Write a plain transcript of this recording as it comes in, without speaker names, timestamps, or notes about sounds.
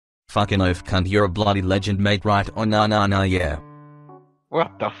Fucking oath cunt, you're a bloody legend mate, right? Oh nah yeah.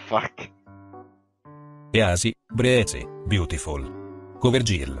 What the fuck? Yeah, sì, Brezi, beautiful.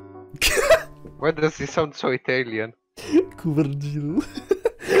 Covergill. Why does he sound so Italian? Kuvergil.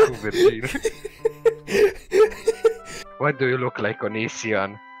 Kuvergil. Why do you look like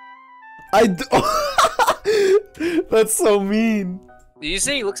Onision? That's so mean. Did you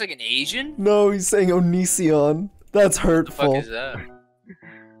say he looks like an Asian? No, he's saying Onision. That's What the fuck hurtful. is that?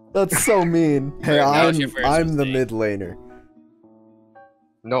 That's so mean. Hey, That was your first I'm the mistake. mid laner.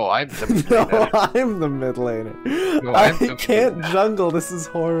 No, I'm the mid No, laner. I'm the mid laner. No, I I'm the can't mid laner. jungle. This is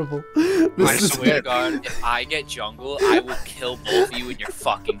horrible. I This is swear to God, if I get jungle, I will kill both of you in your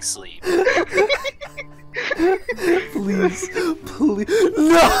fucking sleep. Please, please.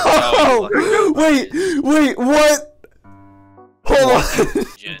 No! Wait, what? Hold on.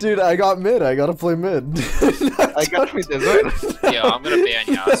 Dude, I got mid. I gotta play mid. I got mid as well. Yo, I'm gonna ban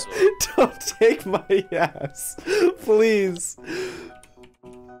Yasuo. Don't take my ass. Please.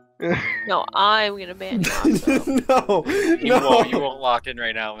 No, I'm gonna ban Yasuo. No. You won't lock in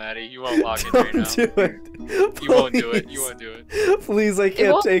right now, Maddie. You won't lock in right now. Don't do it. You won't do it. Please. You won't do it. Please, I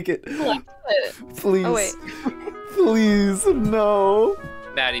can't won't- take it. Please. Oh wait. Please, no.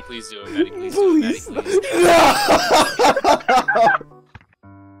 Maddie, please do it. Maddie, please do it. Maddie, Please. please.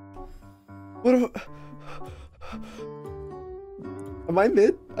 No! What am I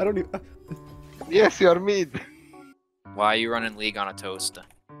mid? I don't even. Yes, you're mid. Why are you running League on a toaster?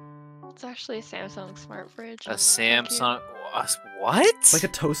 It's actually a Samsung smart fridge. A Thank you. Samsung? What? It's like a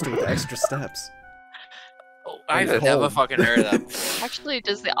toaster with extra steps. Oh, I've It's never cold. fucking heard of that before. Actually, it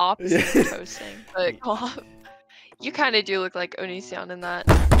does the opposite of toasting. But you kind of do look like Onision in that.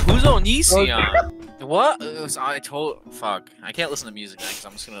 Who's Onision? What? I told. Fuck. I can't listen to music now because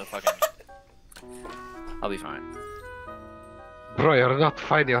I'm just gonna fucking. I'll be fine. Bro, you're not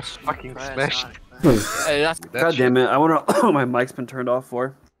fine, you're fucking smashed. Hey, that's God damn it! I wonder what my mic's been turned off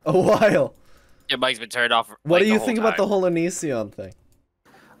for. A while. your mic's been turned off. What like, do you the think whole about the time. whole Onision thing?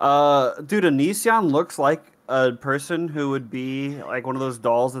 Dude, Onision looks like a person who would be like one of those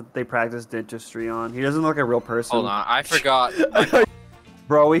dolls that they practice dentistry on. He doesn't look like a real person. Hold on, I forgot.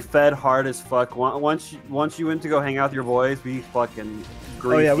 Bro, we fed hard as fuck. Once you went to go hang out with your boys, we fucking.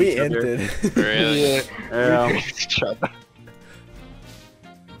 Oh yeah, we each other. ended. Really? Yeah.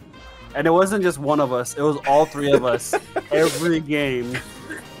 And it wasn't just one of us; it was all three of us. Every game.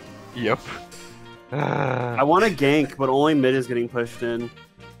 Yep. I want to gank, but only mid is getting pushed in.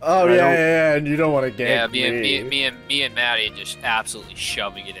 Oh I yeah, don't- yeah, and you don't want to gank Yeah, me. me and Maddie are just absolutely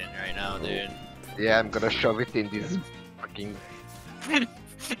shoving it in right now, dude. Yeah, I'm gonna shove it in this fucking the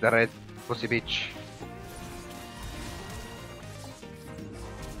red pussy bitch.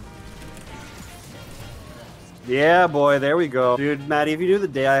 Yeah, boy, there we go. Dude, Maddie, if you knew the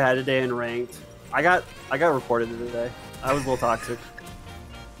day I had today in ranked, I got reported today. I was a little toxic.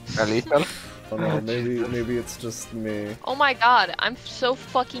 A little. Oh no, maybe it's just me. Oh my god, I'm so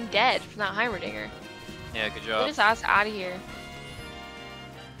fucking dead from that Heimerdinger. Yeah, good Get job. his ass out of here.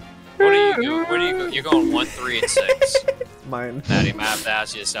 What are you doing? Where do you go? You're going 1, 3, and 6. Mine. Maddie, I'm gonna have to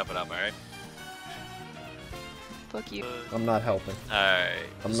ask you to step it up, alright? Fuck you. I'm not helping. Alright.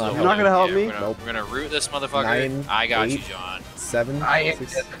 I'm so not You're not gonna help yeah, me? We're gonna, Nope. we're gonna root this motherfucker. 9, I got you, 8. John. 7, I ain't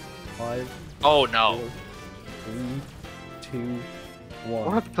 6, dead. 5, Oh no. 4, 3, 2, 1.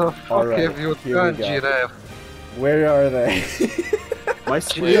 What the fuck Alright, have you here we done, go. Giraffe? Where are they? My Wait,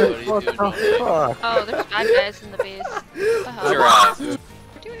 screen. what are you What doing? the fuck? Oh, there's bad guys in the base. What the hell? Giraffe. We're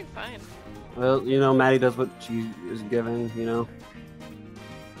doing fine. Well, you know, Maddie does what she is given, you know.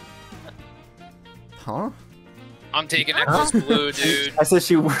 Huh? I'm taking Necklace Blue, dude. I said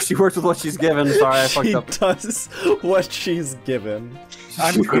she works with what she's given. Sorry, I fucked She up. does what she's given.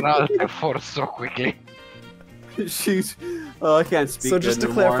 I'm gonna alt F4 so quickly. She's. Oh, I can't speak. So just good to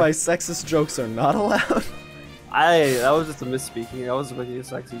no clarify, more. sexist jokes are not allowed. That was just a misspeaking. I was making a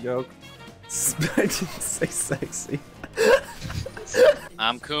sexy joke. I didn't say sexy.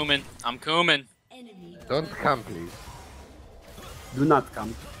 I'm Kuman. I'm Kuman. Don't come, please. Do not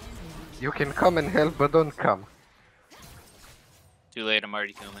come. You can come and help, but don't come. Too late, I'm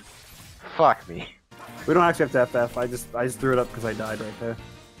already Kuman. Fuck me. We don't actually have to FF. I just threw it up because I died right there.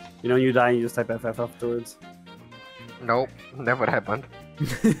 You know, when you die, you just type FF afterwards. Nope, never happened.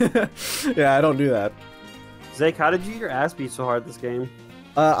 Yeah, I don't do that. Zake, how did you get your ass beat so hard this game?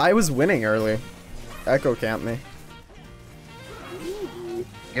 I was winning early. Echo camped me.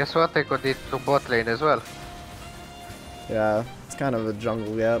 Guess what? I got it to bot lane as well. Yeah, it's kind of a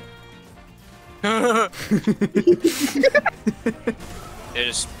jungle gap. They're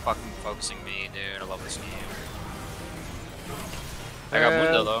just fucking focusing me, dude. I love this game. I got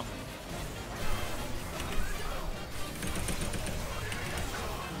Mundo though.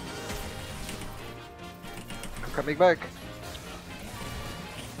 coming back.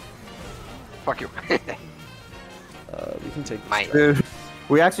 Fuck you. We can take Mine. Dude,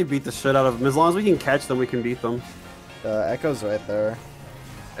 we actually beat the shit out of them. As long as we can catch them, we can beat them. Echo's right there.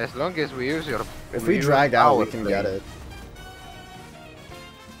 As long as we use your. If we use drag out, we our can plane. get it.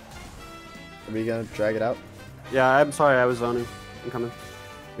 Are we gonna drag it out? Yeah, I'm sorry, I was zoning. I'm coming.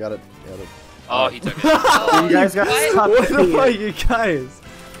 Got it. Got it. Oh, he took it. You guys got stop What the doing fuck, it. you guys?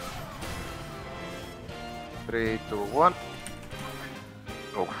 3, 2, 1.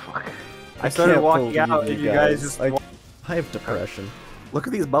 Oh fuck. I started can't walking believe out, and you guys just like. I have depression. look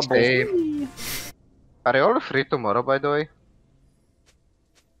at these bubbles. Hey. Are you all free tomorrow, by the way?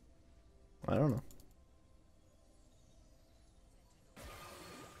 I don't know.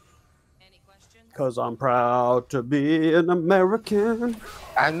 Cause I'm proud to be an American.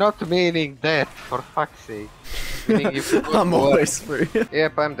 I'm not meaning that, for fuck's sake. Meaning if you I'm always free.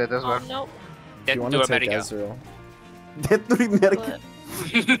 Yep, I'm dead as Oh, well. no. Get You to want to take America. Ezreal? Dead 3 American.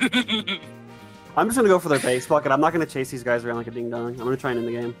 I'm just gonna go for their base. Fuck it, I'm not gonna chase these guys around like a ding dong. I'm gonna try and end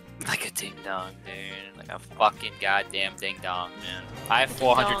the game. Like a ding dong, dude. Like a fucking goddamn ding dong, man. I have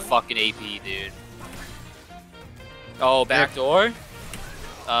 400 dong. fucking AP, dude. Oh, back door?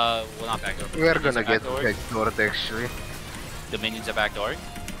 Well, not back door. We're Minions gonna are get back door. backdoored actually. The minions are back door.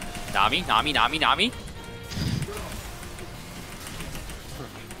 Nami, Nami, Nami, Nami.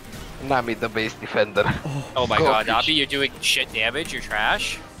 Nami the base defender. Oh my Go, god, bitch. Nami, you're doing shit damage. You're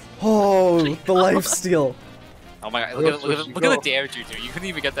trash. Oh, the life steal. Oh my god, Go, look Sushi, at go. the damage you're doing. You couldn't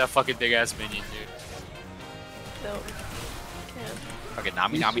even get that fucking big ass minion, dude. No. Can't. Okay,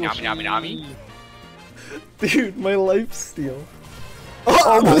 Nami, Nami, Nami, Nami, Nami. Dude, my life steal.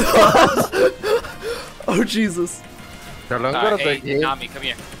 Oh, oh Jesus. The longer the Hey, game, Nami, come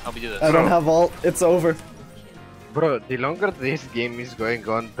here. Help me do this. I don't have ult. It's over. bro, the longer this game is going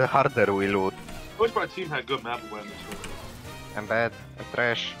on, the harder we lose. I wish my team had good map awareness, I'm bad. I'm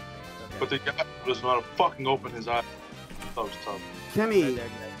trash. but the guy does not fucking open his eyes. That was tough. Kenny,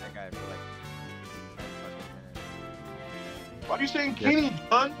 Why are you saying Kenny,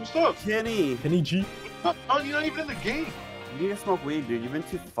 John? What's up? Kenny, Kenny G. John, you're not even in the game. you need to smoke weed, dude. You've been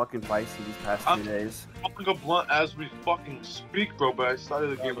too fucking feisty these past 2 days. I'm fucking a blunt as we fucking speak, bro, but I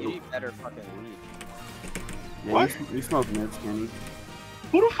started the game with a... better fucking weed. Yeah, What? You smoke mids, Kenny.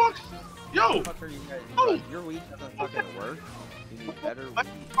 Who the fuck's... Yo! What the fuck are you guys Oh. Your weed doesn't fucking work. You need better My-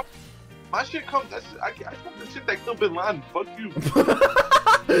 weed. My shit comes... I smoke the shit that killed Bin Laden. Fuck you.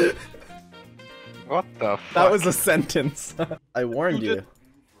 What the fuck? That was a sentence. I warned you.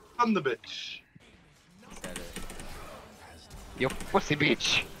 I'm the bitch. You pussy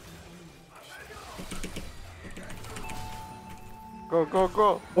bitch. Go, go,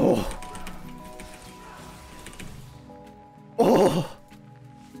 go. Oh. Oh.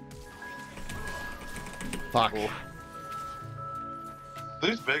 Fuck.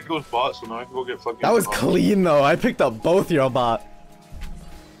 These bagels bought, so now I can go get fucking... That was clean though. I picked up both your bot.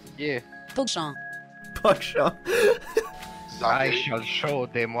 Yeah. Bullshit. Buckshot. I shall show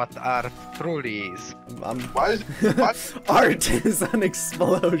them what art truly is. Why is... Why... Art is an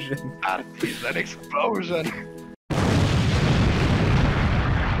explosion. Art is an explosion.